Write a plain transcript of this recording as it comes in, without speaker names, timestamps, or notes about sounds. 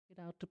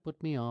out to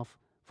put me off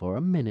for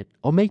a minute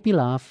or make me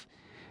laugh.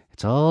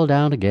 It's all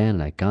down again,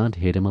 and I can't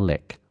hit him a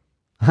lick.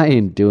 I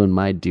ain't doing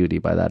my duty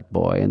by that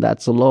boy, and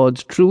that's the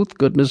Lord's truth,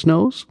 goodness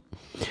knows.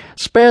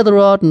 Spare the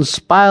rod and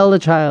spile the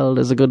child,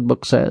 as the good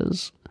book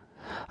says.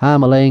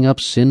 I'm a-laying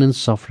up sin and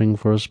suffering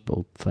for us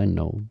both, I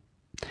know.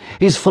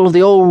 He's full of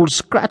the old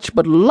scratch,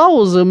 but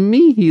laws of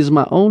me, he's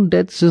my own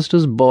dead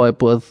sister's boy,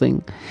 poor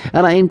thing,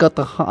 and I ain't got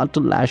the heart to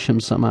lash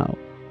him somehow.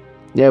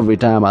 Every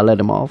time I let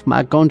him off,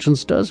 my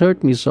conscience does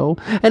hurt me so,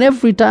 and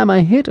every time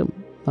I hit him,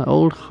 my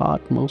old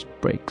heart most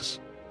breaks.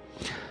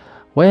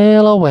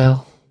 Well, oh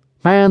well,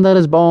 man that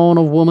is born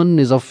of woman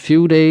is of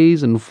few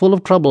days and full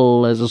of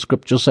trouble, as the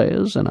scripture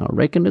says, and I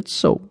reckon it's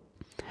so.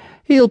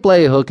 He'll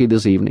play hooky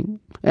this evening,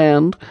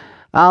 and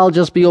I'll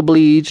just be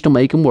obliged to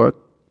make him work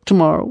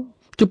tomorrow,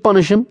 to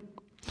punish him.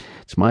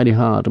 It's mighty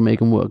hard to make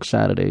him work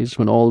Saturdays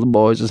when all the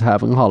boys is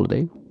having a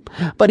holiday.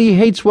 But he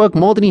hates work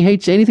more than he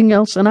hates anything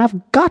else, and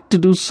I've got to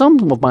do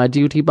some of my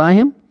duty by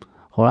him,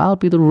 or I'll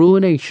be the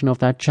ruination of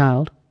that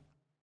child.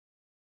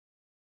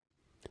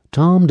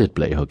 Tom did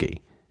play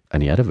hooky,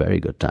 and he had a very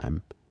good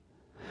time.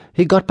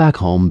 He got back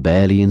home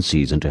barely in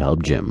season to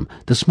help Jim,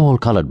 the small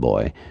coloured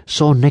boy,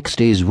 saw next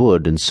day's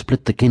wood and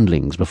split the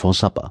kindlings before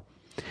supper.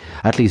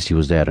 At least he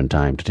was there in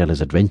time to tell his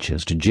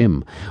adventures to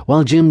Jim,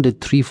 while Jim did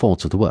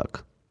 3/4 of the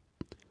work.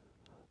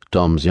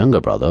 Tom's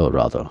younger brother, or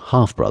rather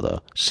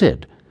half-brother,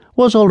 Sid,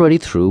 was already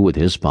through with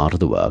his part of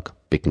the work,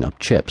 picking up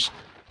chips,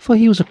 for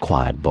he was a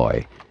quiet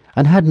boy,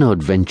 and had no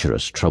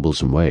adventurous,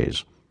 troublesome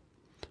ways.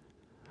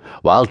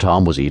 While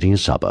Tom was eating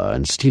his supper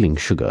and stealing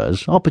sugar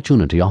as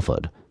opportunity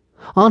offered,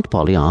 Aunt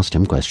Polly asked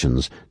him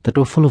questions that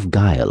were full of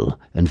guile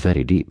and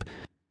very deep,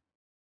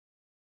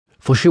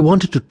 for she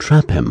wanted to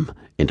trap him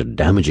into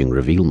damaging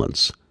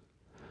revealments.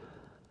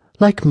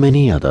 Like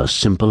many other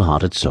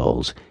simple-hearted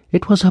souls,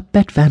 it was her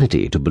pet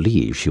vanity to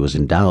believe she was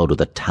endowed with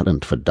a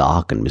talent for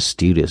dark and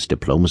mysterious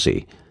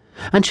diplomacy,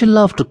 and she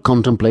loved to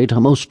contemplate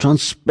her most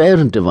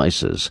transparent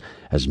devices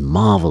as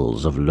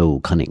marvels of low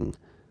cunning.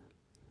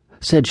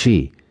 Said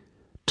she,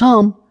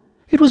 "Tom,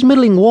 it was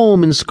middling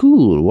warm in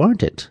school,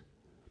 weren't it?"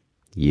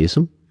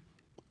 "Yes'm."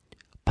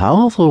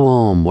 "Powerful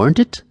warm, weren't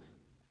it?"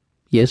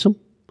 "Yes'm."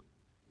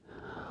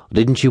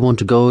 "Didn't you want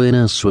to go in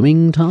a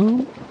swimming,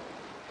 Tom?"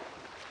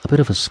 A bit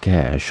of a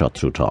scare shot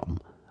through Tom,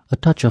 a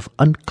touch of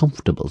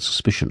uncomfortable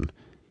suspicion.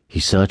 He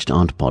searched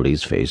Aunt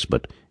Polly's face,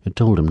 but it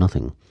told him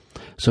nothing.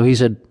 So he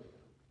said,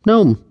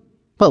 "No,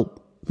 well,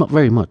 not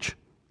very much."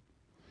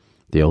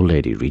 The old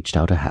lady reached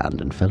out a hand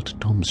and felt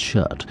Tom's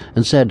shirt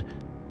and said,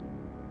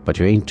 "But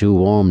you ain't too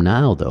warm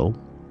now, though,"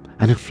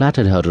 and it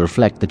flattered her to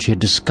reflect that she had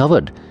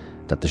discovered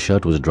that the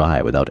shirt was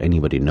dry without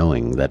anybody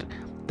knowing that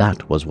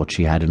that was what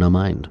she had in her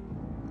mind.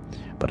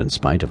 But in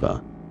spite of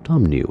her,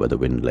 Tom knew where the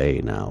wind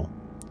lay now,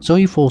 so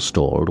he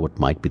forestalled what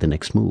might be the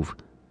next move.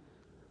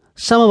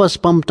 "Some of us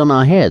bumped on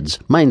our heads.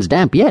 Mine's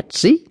damp yet,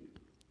 see?"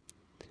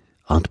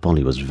 Aunt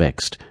Polly was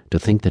vexed to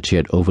think that she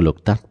had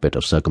overlooked that bit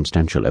of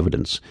circumstantial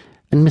evidence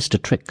and missed a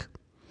trick.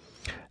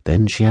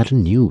 Then she had a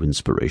new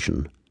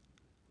inspiration.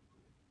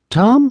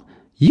 "Tom,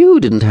 you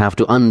didn't have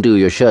to undo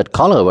your shirt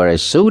collar where I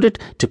sewed it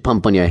to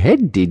pump on your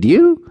head, did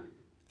you?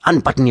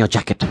 Unbutton your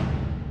jacket."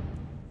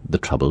 The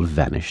trouble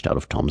vanished out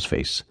of Tom's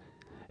face.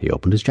 He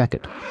opened his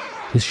jacket.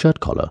 His shirt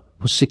collar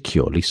was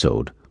securely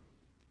sewed.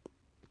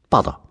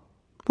 "Bother.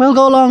 Well,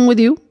 go along with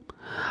you.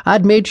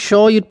 I'd made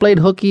sure you'd played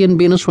hooky and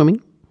been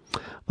a-swimming.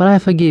 But I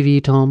forgive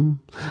ye, Tom.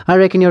 I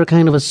reckon you're a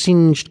kind of a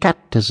singed cat,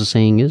 as the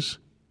saying is.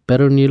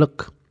 Better'n you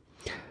look.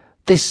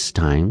 This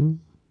time—"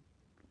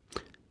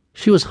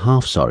 She was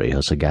half sorry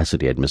her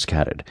sagacity had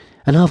miscarried,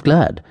 and half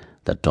glad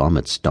that Tom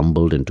had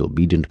stumbled into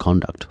obedient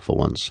conduct for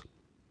once.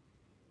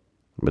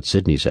 But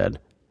Sidney said,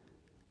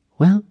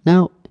 "Well,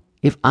 now,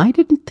 if I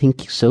didn't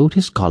think you sewed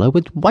his collar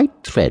with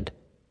white thread,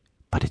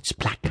 but it's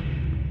black."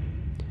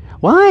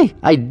 "Why,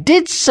 I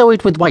did sew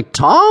it with white,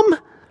 Tom."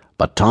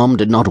 But Tom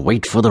did not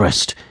wait for the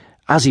rest.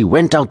 As he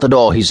went out the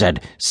door, he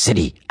said,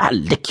 "Siddy, I'll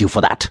lick you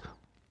for that."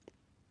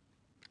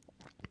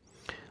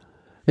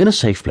 In a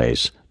safe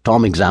place,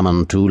 Tom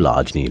examined 2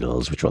 large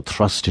needles which were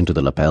thrust into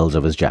the lapels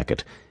of his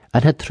jacket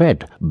and had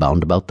thread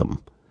bound about them.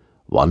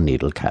 One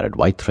needle carried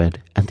white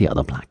thread and the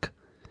other black.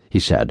 He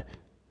said,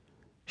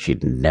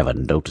 "She'd never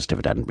noticed if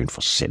it hadn't been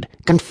for Sid.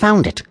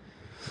 Confound it!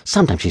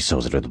 Sometimes she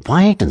sews it with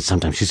white, and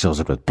sometimes she sews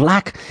it with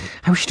black.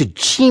 I wish to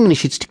Jiminy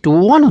she'd stick to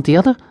one or the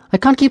other. I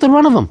can't keep the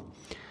run of 'em.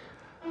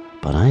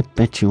 But I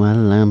bet you I'll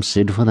lamb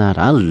Sid for that.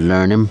 I'll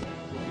learn him."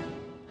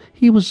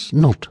 He was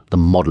not the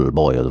model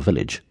boy of the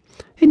village.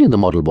 He knew the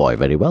model boy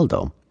very well,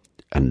 though,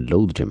 and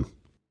loathed him.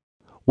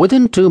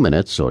 Within 2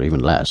 minutes, or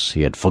even less,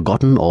 he had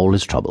forgotten all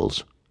his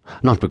troubles.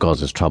 Not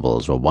because his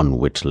troubles were one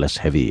whit less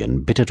heavy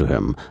and bitter to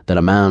him than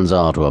a man's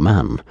are to a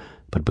man,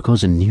 but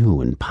because a new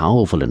and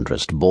powerful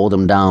interest bore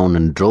them down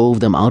and drove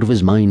them out of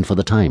his mind for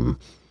the time,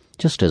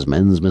 just as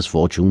men's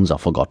misfortunes are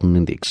forgotten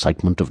in the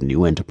excitement of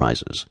new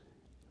enterprises.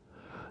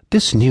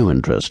 This new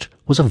interest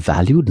was a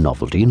valued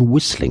novelty in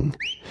whistling,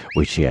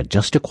 which he had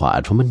just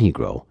acquired from a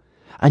Negro,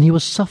 and he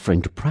was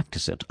suffering to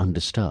practice it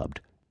undisturbed.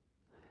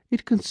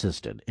 It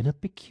consisted in a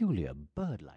peculiar bird-like